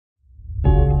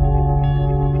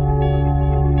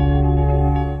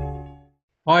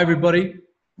Hi, everybody.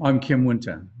 I'm Kim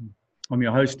Winter. I'm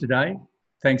your host today.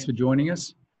 Thanks for joining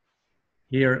us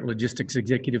here at Logistics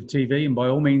Executive TV. And by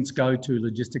all means, go to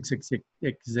Logistics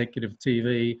Executive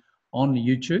TV on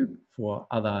YouTube for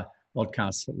other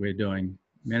podcasts that we're doing,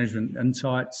 management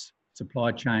insights,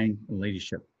 supply chain, and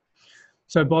leadership.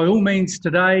 So by all means,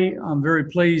 today, I'm very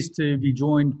pleased to be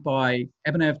joined by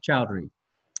Abhinav Chowdhury,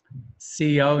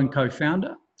 CEO and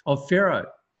co-founder of Fero.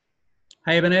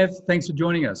 Hey, Abhinav, thanks for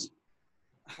joining us.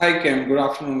 Hi, Ken. Good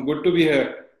afternoon. Good to be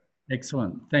here.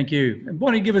 Excellent. Thank you. And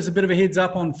why don't you give us a bit of a heads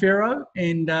up on Fero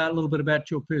and a little bit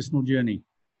about your personal journey?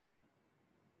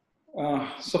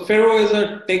 Fero is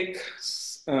a tech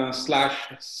slash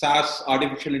SaaS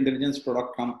artificial intelligence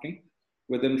product company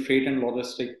within freight and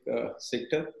logistic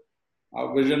sector.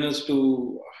 Our vision is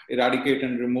to eradicate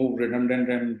and remove redundant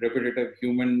and repetitive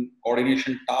human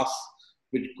coordination tasks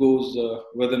which goes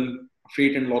within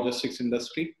freight and logistics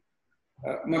industry.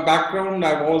 My background,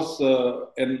 I was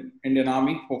in Indian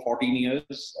Army for 14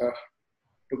 years,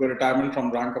 took a retirement from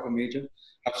rank of a major.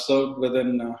 I've served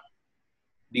within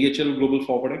DHL Global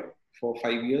Forwarding for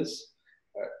 5 years.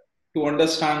 To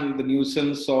understand the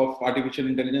nuisance of artificial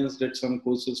intelligence, did some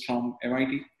courses from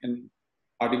MIT in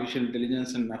artificial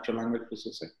intelligence and natural language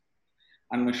processing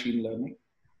and machine learning.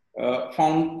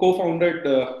 Co-founded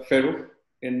Fero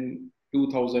in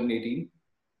 2018,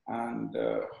 and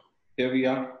here we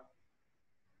are.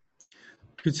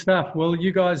 Good stuff. Well,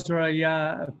 you guys are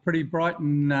a pretty bright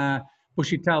and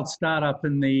bushy-tailed startup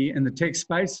in the tech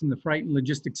space, in the freight and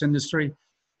logistics industry.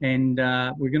 And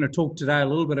we're going to talk today a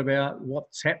little bit about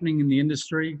what's happening in the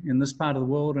industry in this part of the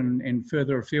world and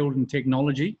further afield in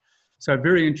technology. So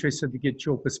very interested to get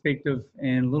your perspective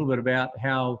and a little bit about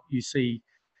how you see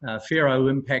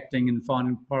Fero impacting and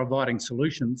providing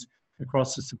solutions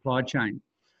across the supply chain.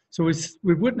 So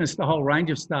we've witnessed a whole range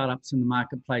of startups in the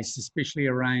marketplace, especially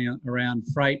around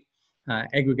freight,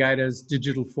 aggregators,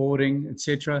 digital forwarding,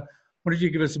 etc. Why don't you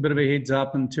give us a bit of a heads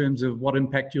up in terms of what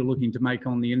impact you're looking to make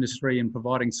on the industry and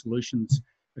providing solutions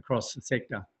across the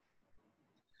sector?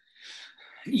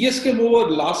 Yes, Kim, over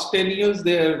the last 10 years,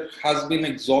 there has been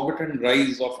exorbitant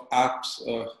rise of apps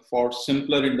for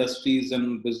simpler industries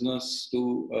and business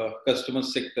to customer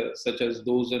sectors, such as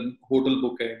those in hotel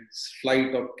bookings,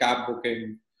 flight or cab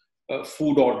booking,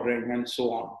 food ordering, and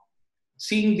so on.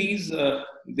 Seeing these,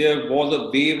 there was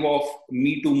a wave of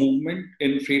Me Too movement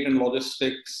in freight and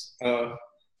logistics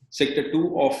sector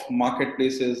too, of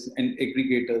marketplaces and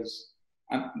aggregators,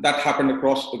 and that happened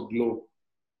across the globe.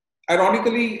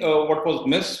 Ironically, what was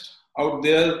missed out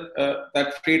there,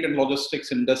 that freight and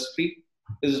logistics industry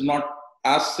is not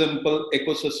as simple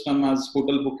ecosystem as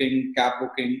hotel booking, cab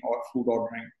booking, or food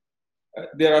ordering.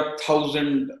 There are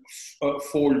 1,000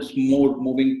 folds more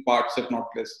moving parts, if not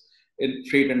less, in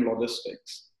freight and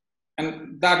logistics.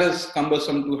 And that is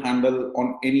cumbersome to handle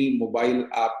on any mobile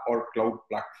app or cloud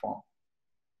platform.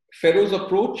 Fero's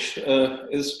approach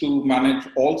is to manage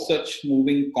all such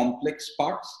moving complex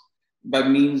parts by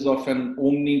means of an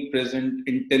omnipresent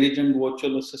intelligent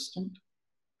virtual assistant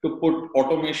to put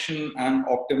automation and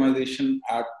optimization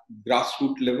at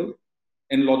grassroots level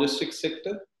in logistics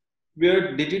sector,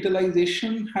 where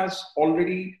digitalization has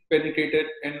already penetrated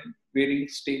in varying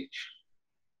stage.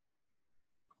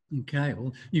 Okay,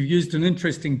 well, you've used an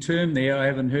interesting term there I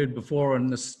haven't heard before in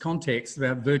this context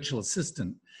about virtual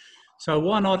assistant. So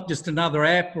why not just another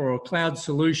app or a cloud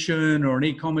solution or an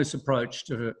e-commerce approach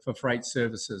for freight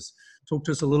services? Talk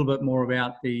to us a little bit more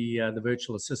about the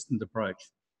virtual assistant approach.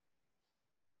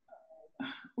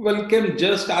 Well, Kim,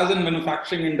 just as in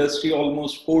manufacturing industry,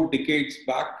 almost 4 decades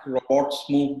back, robots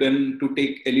moved in to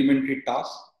take elementary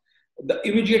tasks. The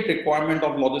immediate requirement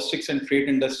of logistics and freight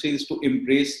industry is to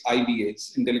embrace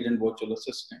IVAs, intelligent virtual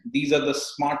assistant. These are the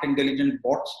smart, intelligent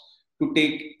bots to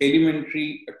take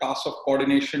elementary tasks of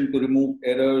coordination to remove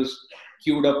errors,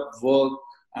 queued up work,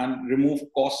 and remove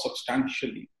costs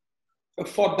substantially.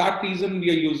 For that reason,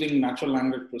 we are using natural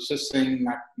language processing,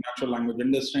 natural language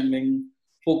understanding,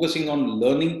 focusing on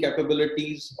learning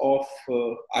capabilities of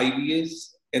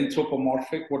IVAs,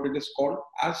 anthropomorphic, what it is called,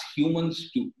 as humans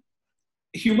do.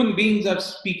 Human beings are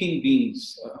speaking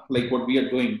beings, like what we are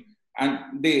doing,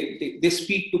 and they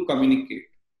speak to communicate.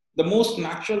 The most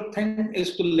natural thing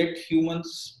is to let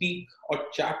humans speak or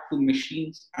chat to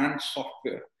machines and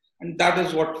software. And that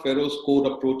is what Fero's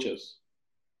core approach is.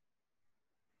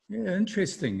 Yeah,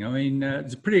 interesting. I mean,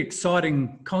 it's a pretty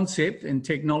exciting concept and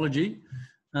technology.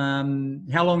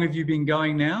 How long have you been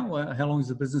going now? How long has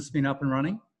the business been up and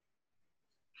running?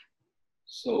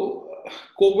 So,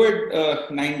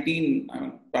 COVID-19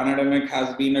 pandemic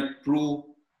has been a true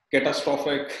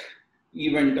catastrophic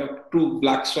event, a true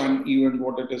black swan event,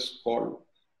 what it is called.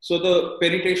 So the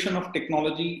penetration of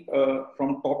technology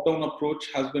from top-down approach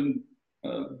has been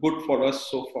good for us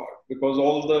so far, because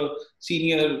all the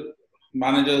senior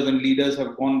managers and leaders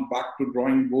have gone back to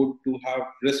drawing board to have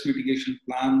risk mitigation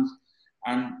plans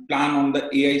and plan on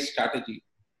the AI strategy.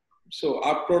 So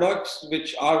our products,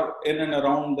 which are in and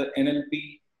around the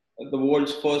NLP, the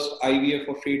world's first IVA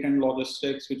for freight and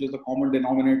logistics, which is the common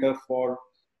denominator for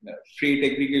freight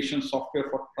aggregation software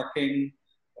for trucking,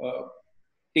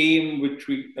 TAME, which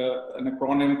an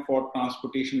acronym for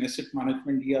Transportation Asset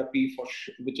Management ERP,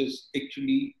 which is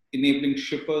actually enabling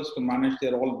shippers to manage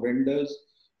their all vendors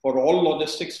for all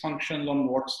logistics functions on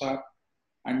WhatsApp,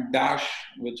 and Dash,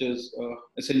 which is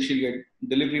essentially a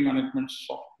delivery management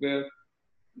software.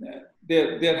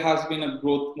 There has been a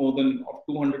growth more than of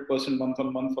 200% month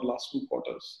on month for the last 2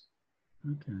 quarters.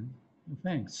 Okay, well,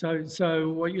 thanks. So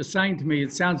what you're saying to me,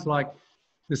 it sounds like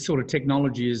this sort of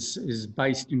technology is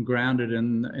based and grounded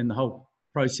in the whole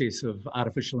process of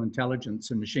artificial intelligence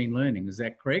and machine learning. Is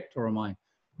that correct, or am I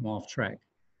off track?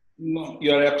 No,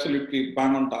 you are absolutely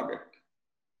bang on target.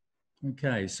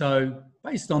 Okay, so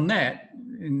based on that,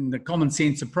 in the common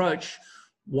sense approach,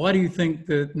 why do you think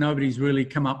that nobody's really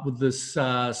come up with this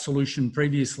solution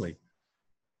previously?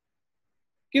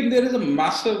 Kim, there is a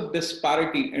massive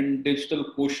disparity in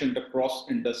digital quotient across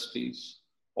industries.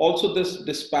 Also, this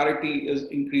disparity is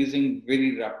increasing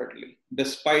very rapidly.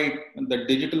 Despite the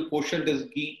digital quotient is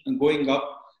going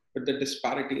up, but the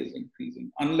disparity is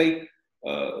increasing. Unlike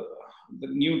the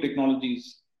new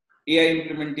technologies, AI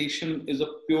implementation is a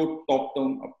pure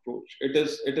top-down approach. It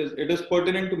is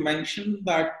pertinent to mention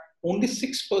that only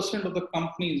 6% of the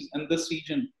companies in this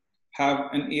region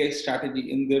have an AI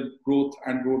strategy in their growth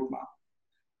and roadmap.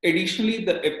 Additionally,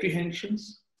 the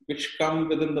apprehensions which come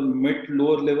within the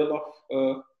mid-lower level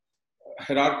of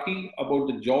hierarchy about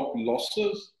the job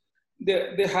losses,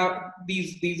 they have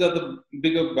these are the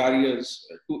bigger barriers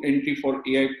to entry for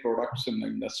AI products in the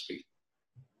industry.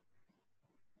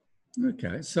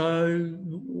 Okay, so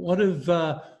what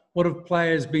have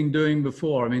players been doing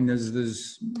before? I mean,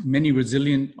 there's many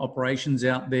resilient operations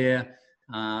out there.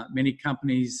 Many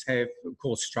companies have, of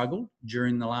course, struggled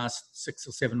during the last 6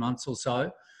 or 7 months or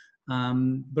so.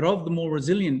 But of the more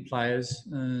resilient players,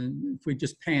 if we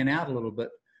just pan out a little bit,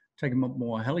 take a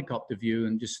more helicopter view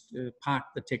and just park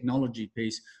the technology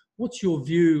piece, what's your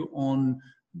view on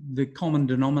the common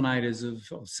denominators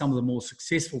of some of the more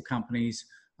successful companies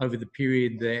over the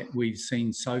period that we've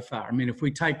seen so far? I mean, if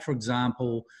we take, for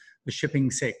example, the shipping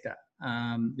sector,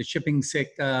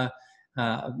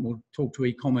 we'll talk to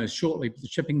e-commerce shortly, but the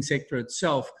shipping sector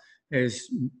itself is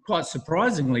quite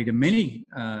surprisingly to many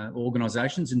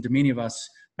organisations and to many of us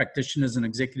practitioners and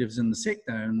executives in the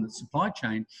sector and the supply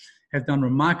chain have done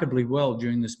remarkably well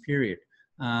during this period,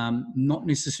 not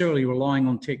necessarily relying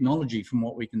on technology from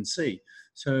what we can see.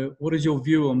 So what is your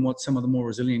view on what some of the more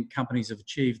resilient companies have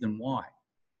achieved and why?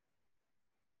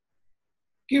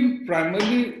 Kim,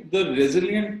 primarily the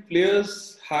resilient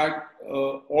players had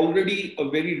already a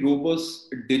very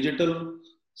robust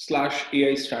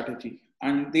digital/AI strategy,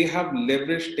 and they have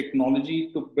leveraged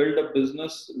technology to build a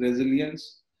business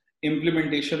resilience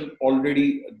implementation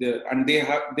already there, and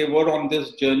they were on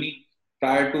this journey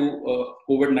prior to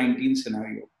COVID-19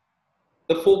 scenario.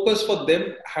 The focus for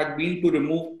them had been to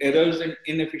remove errors and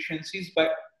inefficiencies by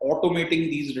automating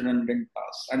these redundant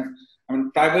tasks. And I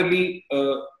mean, primarily,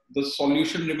 the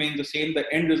solution remained the same,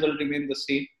 the end result remained the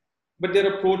same, but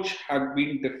their approach had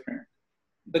been different.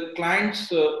 The clients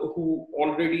who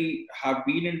already have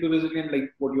been into resilient,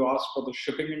 like what you asked for the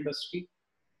shipping industry,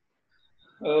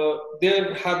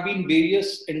 there have been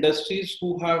various industries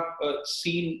who have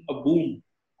seen a boom,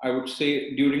 I would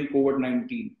say, during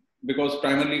COVID-19, because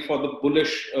primarily for the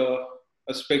bullish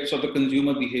aspects of the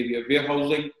consumer behavior.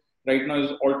 Warehousing right now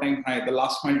is all-time high. The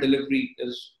last mile delivery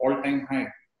is all-time high.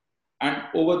 And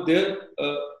over there,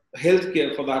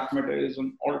 healthcare for that matter is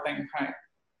an all-time high.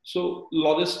 So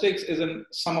logistics is a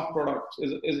sum of products,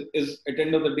 is at the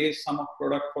end of the day, sum of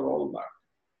product for all that.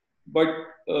 But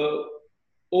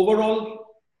overall,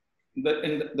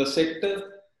 the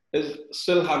sector is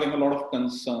still having a lot of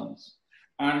concerns.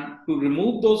 And to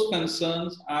remove those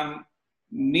concerns and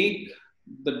make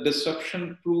the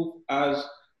disruption proof as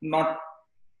not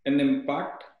an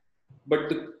impact, but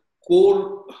the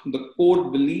core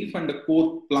belief and the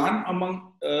core plan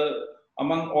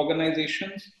among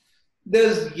organizations,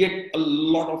 there's yet a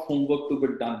lot of homework to be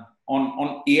done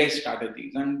on AI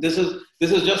strategies. And this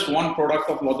is just one product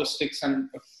of logistics and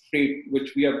freight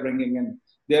which we are bringing in.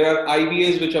 There are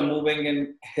IVAs which are moving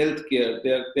in healthcare.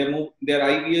 There are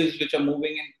IVAs which are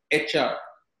moving in HR,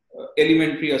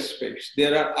 elementary aspects.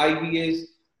 There are IVAs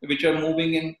which are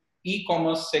moving in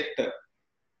e-commerce sector.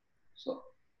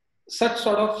 such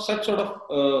sort of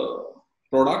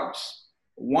products,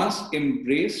 once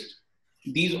embraced,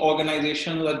 these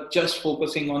organizations are just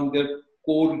focusing on their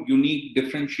core, unique,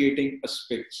 differentiating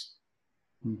aspects.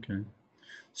 Okay.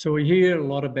 So we hear a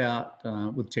lot about,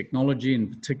 with technology, in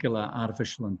particular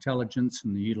artificial intelligence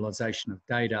and the utilization of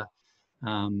data,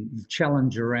 the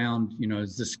challenge around,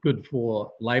 is this good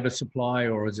for labour supply,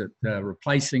 or is it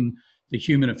replacing the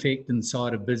human effect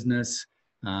inside of business,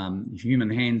 human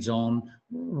hands-on?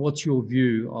 What's your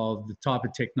view of the type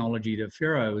of technology that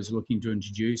Fero is looking to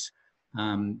introduce,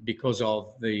 because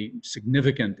of the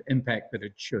significant impact that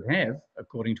it should have,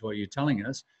 according to what you're telling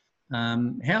us?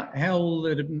 How will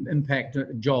it impact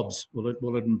jobs? Will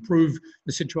it improve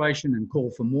the situation and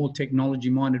call for more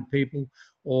technology-minded people,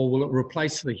 or will it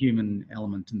replace the human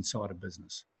element inside a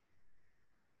business?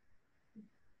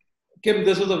 Kim,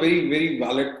 this is a very, very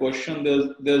valid question.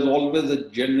 There's always a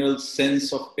general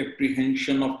sense of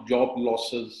apprehension of job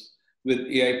losses with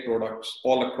AI products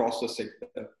all across the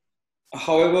sector.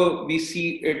 However, we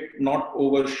see it not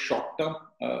over short term,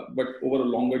 but over a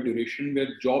longer duration,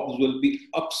 where jobs will be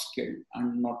upskilled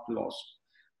and not lost.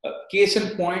 Case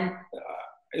in point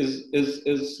is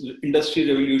Industry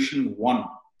Revolution 1.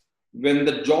 When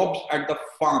the jobs at the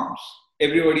farms,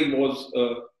 everybody was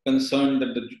concerned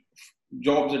that the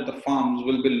jobs at the farms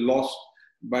will be lost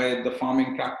by the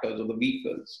farming tractors or the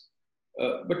vehicles.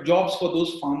 But jobs for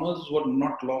those farmers were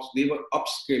not lost. They were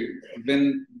upskilled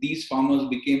when these farmers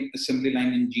became assembly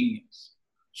line engineers.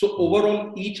 So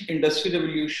overall, each industry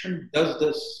revolution does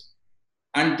this.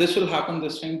 And this will happen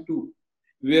this time too,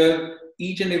 where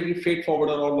each and every freight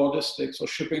forwarder or logistics or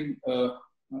shipping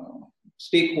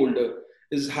stakeholder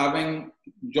is having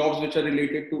jobs which are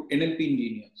related to NLP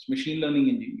engineers, machine learning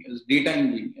engineers, data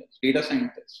engineers, data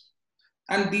scientists.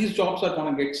 And these jobs are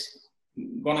gonna get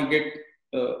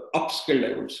upskilled,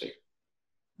 I would say.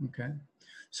 Okay.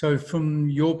 So from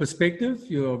your perspective,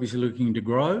 you're obviously looking to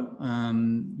grow.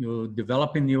 You're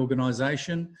developing the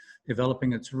organisation,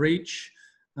 developing its reach.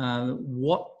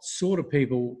 What sort of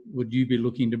people would you be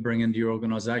looking to bring into your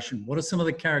organisation? What are some of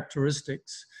the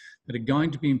characteristics that are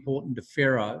going to be important to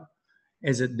Fero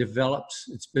as it develops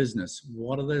its business?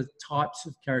 What are the types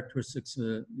of characteristics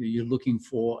that you're looking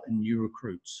for in new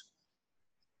recruits?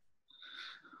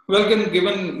 Well,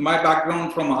 given my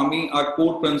background from Army, our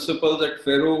core principles at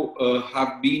Fero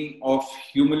have been of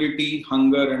humility,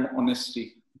 hunger, and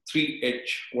honesty.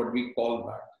 3H, what we call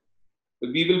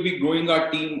that. We will be growing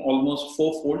our team almost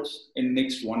fourfolds in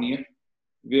next 1 year,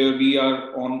 where we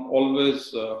are on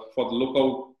always for the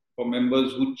lookout for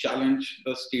members who challenge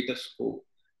the status quo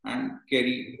and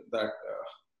carry that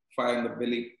fire in the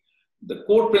belly. The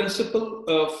core principle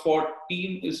for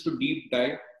team is to deep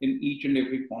dive in each and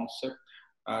every concept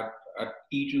at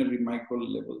each and every micro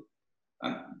level.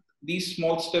 And these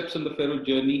small steps in the Fero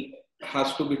journey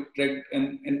has to be trekked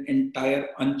in an entire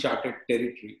uncharted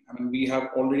territory. I mean, we have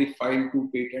already filed 2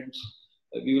 patents.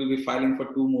 We will be filing for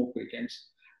 2 more patents.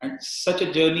 And such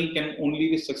a journey can only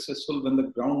be successful when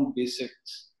the ground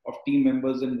basics of team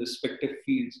members in respective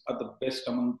fields are the best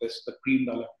among best, the cream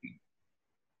de la cream.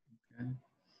 Okay.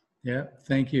 Yeah,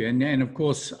 thank you. And of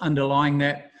course, underlying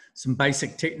that, some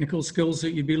basic technical skills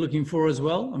that you'd be looking for as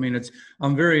well. I mean,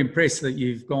 I'm very impressed that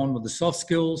you've gone with the soft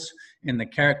skills and the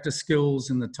character skills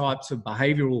and the types of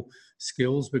behavioral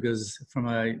skills, because from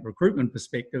a recruitment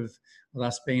perspective, with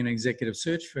us being an executive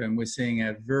search firm, we're seeing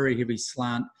a very heavy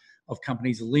slant of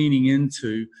companies leaning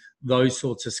into those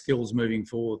sorts of skills moving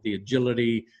forward, the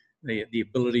agility, the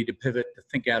ability to pivot, to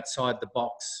think outside the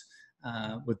box,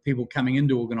 with people coming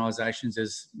into organisations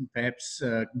as perhaps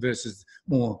versus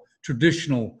more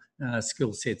traditional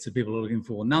skill sets that people are looking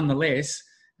for. Nonetheless,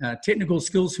 technical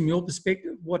skills from your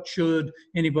perspective, what should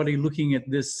anybody looking at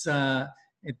this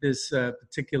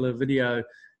particular video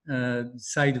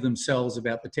say to themselves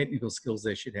about the technical skills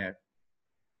they should have?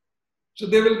 So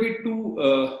there will be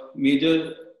 2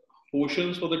 major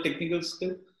portions for the technical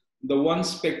skill. The one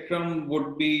spectrum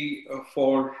would be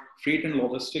for freight and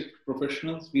logistic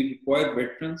professionals. We require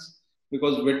veterans,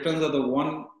 because veterans are the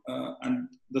one and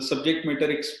the subject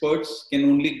matter experts can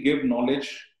only give knowledge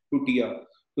to TR,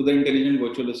 to the intelligent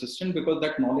virtual assistant, because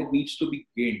that knowledge needs to be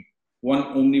gained. One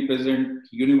omnipresent,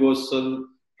 universal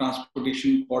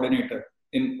transportation coordinator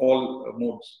in all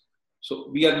modes. So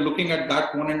we are looking at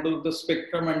that one end of the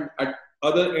spectrum, and at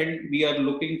other end, we are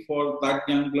looking for that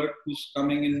young blood who's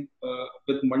coming in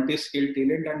with multi-scale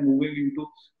talent and moving into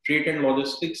freight and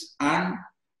logistics, and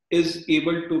is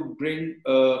able to bring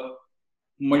a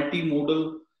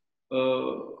multimodal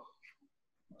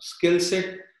skill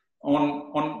set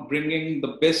on bringing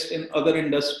the best in other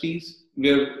industries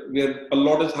where a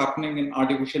lot is happening in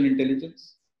artificial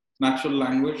intelligence. natural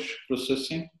language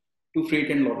processing to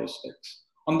freight and logistics.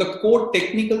 On the core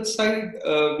technical side,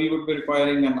 we would be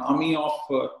requiring an army of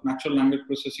natural language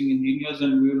processing engineers,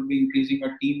 and we will be increasing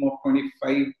a team of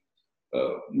 25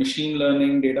 machine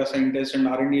learning, data scientists, and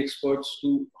R&D experts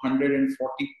to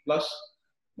 140 plus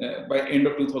by end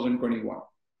of 2021.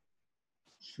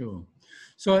 Sure.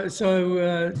 So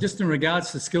just in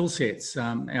regards to skill sets,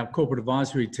 our corporate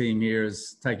advisory team here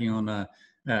is taking on a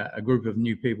group of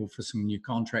new people for some new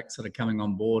contracts that are coming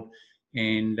on board.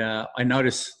 And I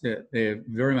noticed that they're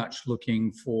very much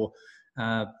looking for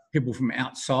people from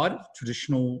outside of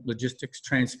traditional logistics,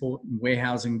 transport and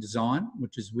warehousing design,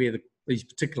 which is where these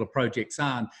particular projects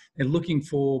are. And they're looking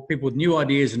for people with new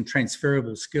ideas and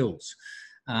transferable skills.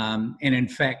 And in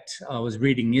fact, I was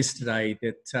reading yesterday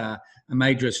that a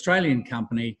major Australian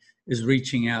company is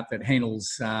reaching out that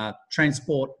handles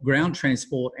transport, ground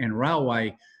transport and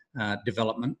railway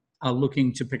development, are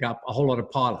looking to pick up a whole lot of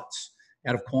pilots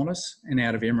out of Qantas and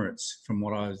out of Emirates, from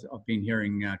what I've been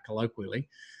hearing colloquially.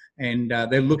 And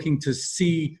they're looking to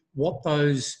see what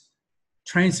those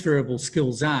transferable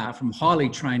skills are from highly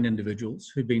trained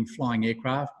individuals who've been flying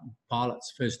aircraft,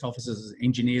 pilots, first officers,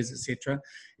 engineers, etc.,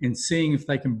 and seeing if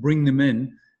they can bring them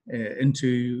in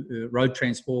into road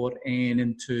transport and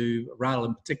into rail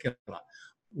in particular.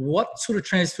 What sort of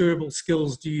transferable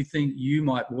skills do you think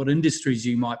what industries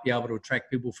you might be able to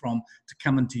attract people from to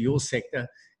come into your sector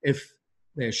if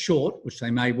they're short, which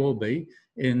they may well be,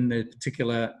 in the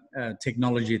particular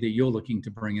technology that you're looking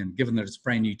to bring in, given that it's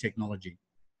brand new technology?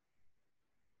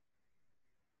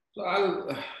 So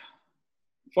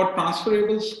for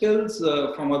transferable skills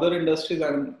from other industries,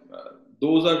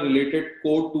 those are related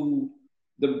core to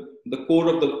the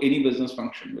core of any business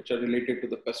function, which are related to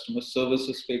the customer service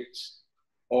aspects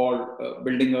or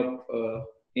building up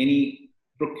any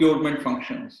procurement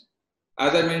functions.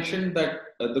 As I mentioned, that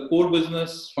the core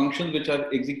business functions which are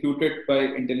executed by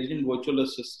intelligent virtual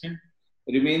assistant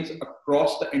remains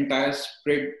across the entire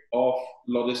spread of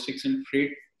logistics and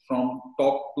freight, from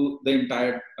top to the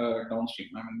entire downstream.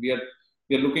 I mean,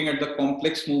 we are looking at the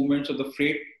complex movements of the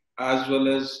freight as well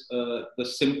as the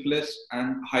simplest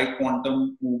and high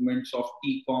quantum movements of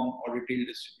e-com or retail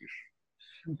distribution.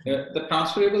 Okay. The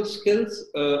transferable skills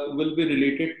will be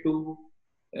related to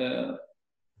the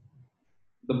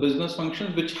business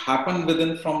functions which happen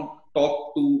within from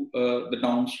top to the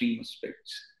downstream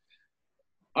aspects.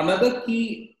 Another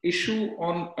key issue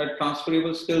on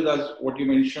transferable skills, as what you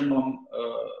mentioned on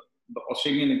the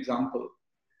Australian example,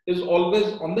 is always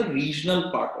on the regional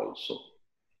part also.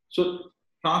 So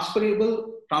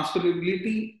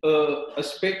transferability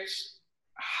aspects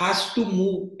has to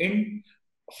move in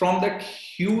from that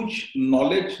huge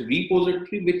knowledge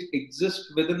repository which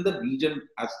exists within the region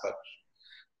as such.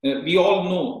 We all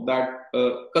know that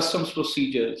customs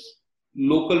procedures,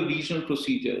 local regional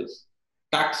procedures,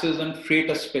 taxes and freight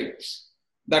aspects,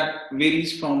 that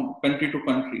varies from country to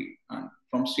country and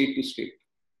from state to state.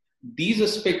 These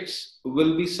aspects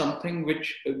will be something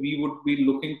which we would be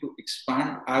looking to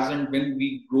expand as and when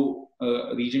we grow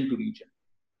region to region.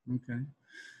 Okay.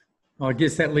 I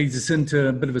guess that leads us into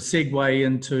a bit of a segue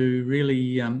into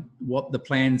really what the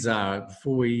plans are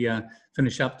before we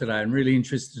finish up today. I'm really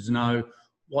interested to know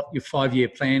what your 5-year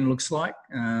plan looks like.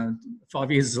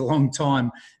 5 years is a long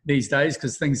time these days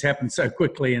because things happen so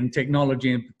quickly, and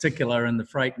technology in particular in the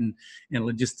freight and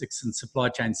logistics and supply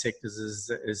chain sectors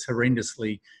is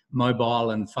horrendously mobile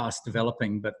and fast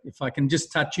developing. But if I can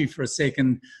just touch you for a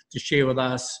second to share with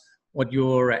us what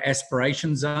your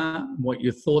aspirations are, what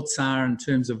your thoughts are in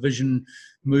terms of vision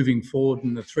moving forward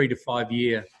in the 3 to 5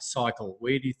 year cycle.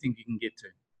 Where do you think you can get to?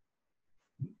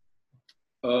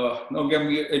 No,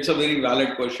 it's a very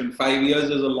valid question. 5 years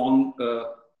is a long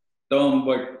term,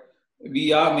 but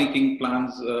we are making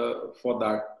plans for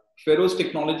that. Feroz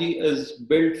technology is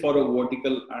built for a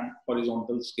vertical and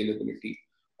horizontal scalability.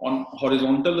 On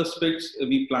horizontal aspects,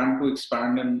 we plan to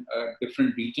expand in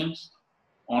different regions.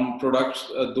 On products,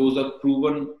 those are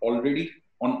proven already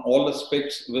on all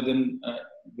aspects within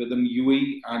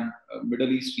UAE and Middle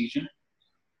East region.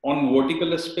 On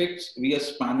vertical aspects, we are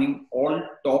spanning all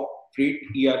top freight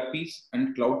ERPs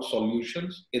and cloud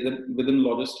solutions within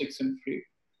logistics and freight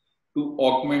to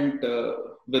augment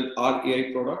with our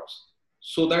AI products,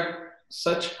 so that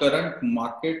such current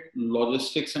market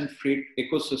logistics and freight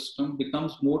ecosystem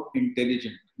becomes more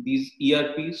intelligent. These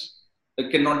ERPs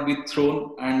cannot be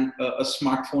thrown and a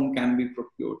smartphone can be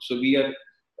procured. So we are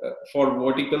for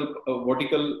vertical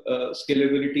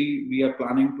scalability, we are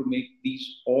planning to make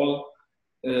these all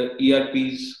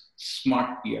ERPs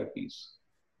smart ERPs.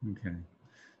 Okay.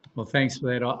 Well, thanks for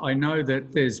that. I know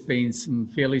that there's been some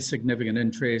fairly significant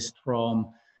interest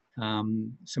from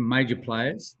some major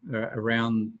players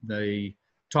around the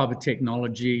type of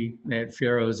technology that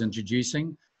Fero is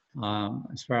introducing.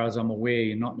 As far as I'm aware,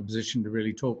 you're not in a position to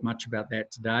really talk much about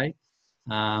that today.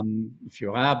 If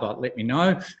you are, but let me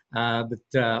know.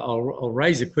 I'll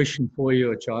raise a question for you,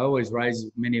 which I always raise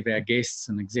with many of our guests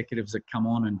and executives that come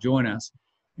on and join us.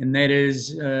 And that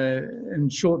is, in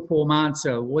short form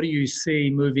answer, what do you see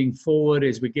moving forward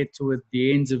as we get to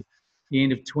the end of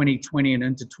 2020 and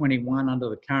into 21 under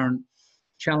the current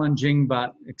challenging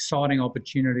but exciting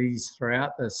opportunities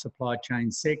throughout the supply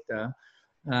chain sector?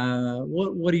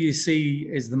 What do you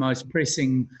see as the most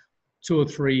pressing 2 or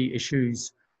 3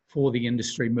 issues for the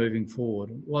industry moving forward?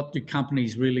 What do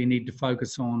companies really need to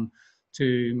focus on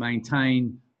to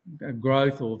maintain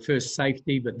growth, or first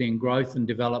safety, but then growth and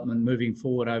development moving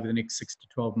forward over the next 6 to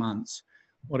 12 months?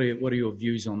 What are your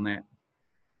views on that?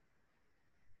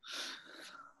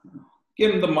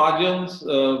 Kim, the margins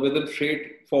within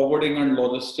freight, forwarding and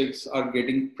logistics are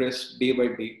getting pressed day by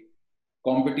day.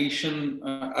 Competition,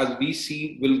 as we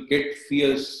see, will get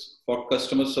fierce for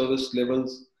customer service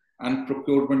levels and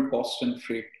procurement costs in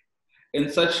freight. In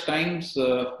such times,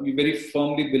 we very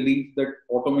firmly believe that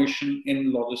automation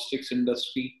in logistics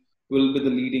industry will be the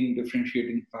leading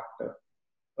differentiating factor.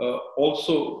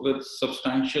 Also, with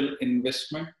substantial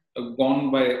investment gone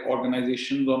by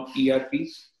organizations on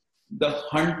ERPs, the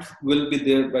hunt will be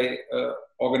there by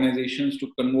organizations to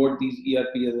convert these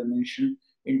ERP, as I mentioned,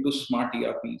 into smart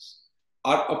ERPs.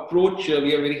 Our approach,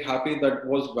 we are very happy that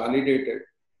was validated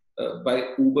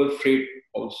by Uber Freight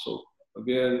also,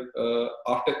 where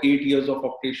after 8 years of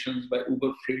operations by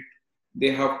Uber Freight,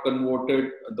 they have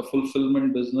converted the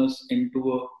fulfillment business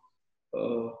into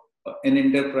an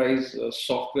enterprise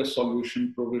software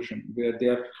solution provision, where they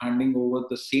are handing over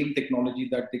the same technology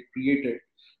that they created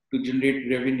to generate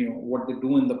revenue, what they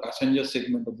do in the passenger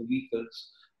segment of the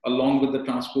vehicles, along with the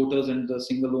transporters and the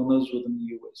single owners within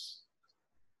the US.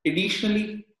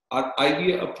 Additionally, our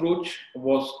IVA approach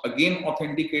was again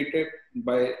authenticated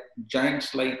by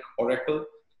giants like Oracle,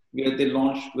 where they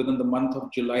launched within the month of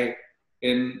July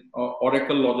in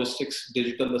Oracle Logistics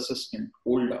Digital Assistant,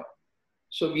 OLDA.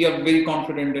 So we are very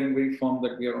confident and very firm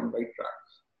that we are on the right track.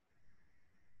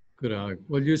 Good.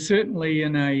 Well, you're certainly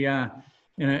in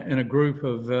a group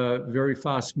of very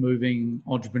fast-moving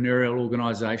entrepreneurial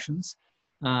organisations.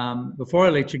 Before I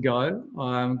let you go,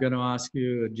 I'm going to ask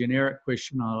you a generic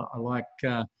question I like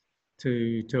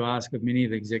to ask of many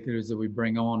of the executives that we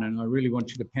bring on, and I really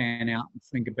want you to pan out and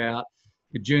think about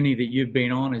the journey that you've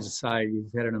been on. As I say,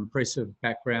 you've had an impressive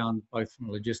background, both from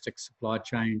a logistics, supply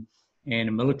chain, and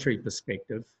a military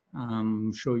perspective.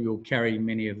 I'm sure you'll carry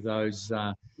many of those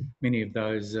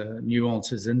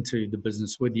nuances into the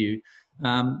business with you.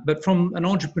 But from an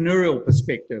entrepreneurial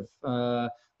perspective,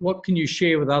 what can you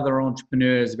share with other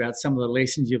entrepreneurs about some of the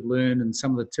lessons you've learned and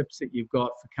some of the tips that you've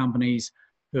got for companies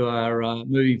who are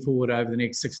moving forward over the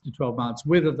next 6 to 12 months,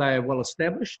 whether they are well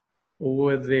established or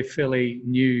whether they're fairly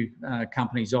new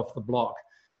companies off the block?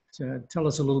 So tell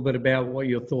us a little bit about what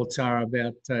your thoughts are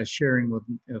about sharing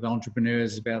with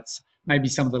entrepreneurs about maybe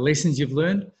some of the lessons you've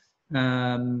learned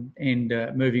and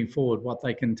moving forward, what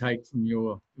they can take from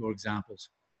your examples.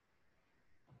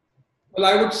 Well,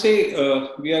 I would say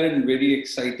we are in very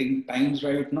exciting times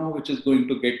right now, which is going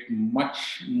to get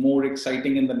much more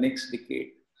exciting in the next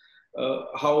decade.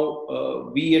 How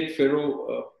we at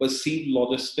Fero perceive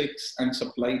logistics and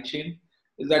supply chain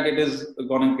is that it is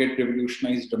going to get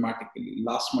revolutionized dramatically.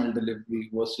 Last mile delivery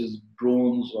versus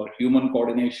drones, or human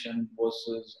coordination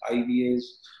versus IVAs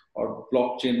or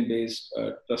blockchain-based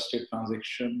trusted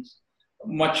transactions.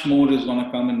 Much more is going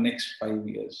to come in next 5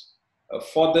 years.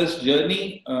 For this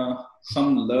journey,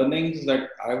 some learnings that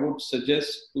I would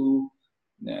suggest to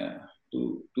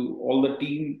all the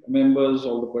team members,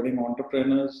 all the budding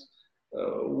entrepreneurs,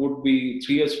 would be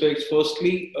 3 aspects.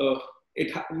 Firstly,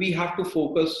 we have to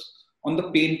focus on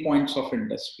the pain points of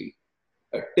industry.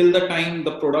 Till the time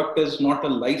the product is not a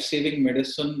life-saving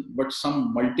medicine, but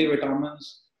some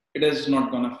multivitamins, it is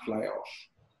not going to fly off.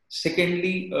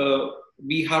 Secondly,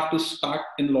 we have to start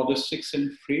in logistics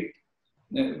and freight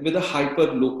with a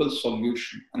hyper-local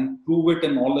solution and prove it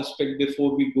in all aspects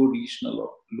before we go regional or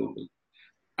global.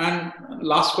 And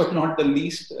last but not the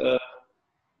least,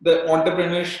 the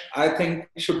entrepreneurs, I think,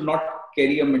 should not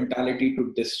carry a mentality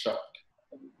to disrupt.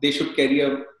 They should carry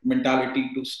a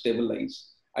mentality to stabilize.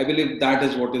 I believe that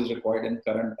is what is required in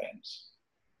current times.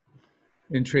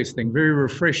 Interesting, very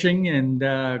refreshing and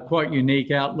quite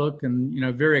unique outlook, and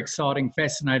very exciting,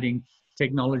 fascinating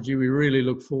technology. We really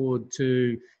look forward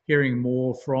to hearing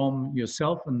more from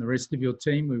yourself and the rest of your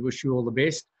team. We wish you all the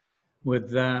best.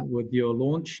 with your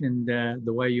launch and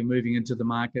the way you're moving into the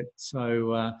market.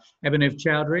 So Abhinav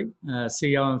Chowdhury,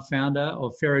 CEO and founder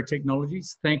of Ferro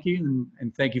Technologies, thank you,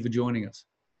 and thank you for joining us.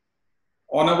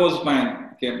 Honor was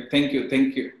mine, Kim. Thank you.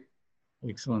 Thank you.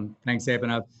 Excellent. Thanks,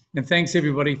 Abhinav. And thanks,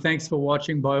 everybody. Thanks for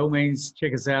watching. By all means,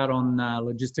 check us out on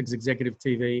Logistics Executive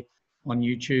TV on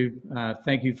YouTube.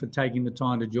 Thank you for taking the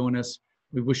time to join us.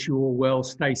 We wish you all well.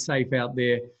 Stay safe out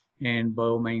there. And by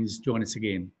all means, join us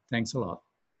again. Thanks a lot.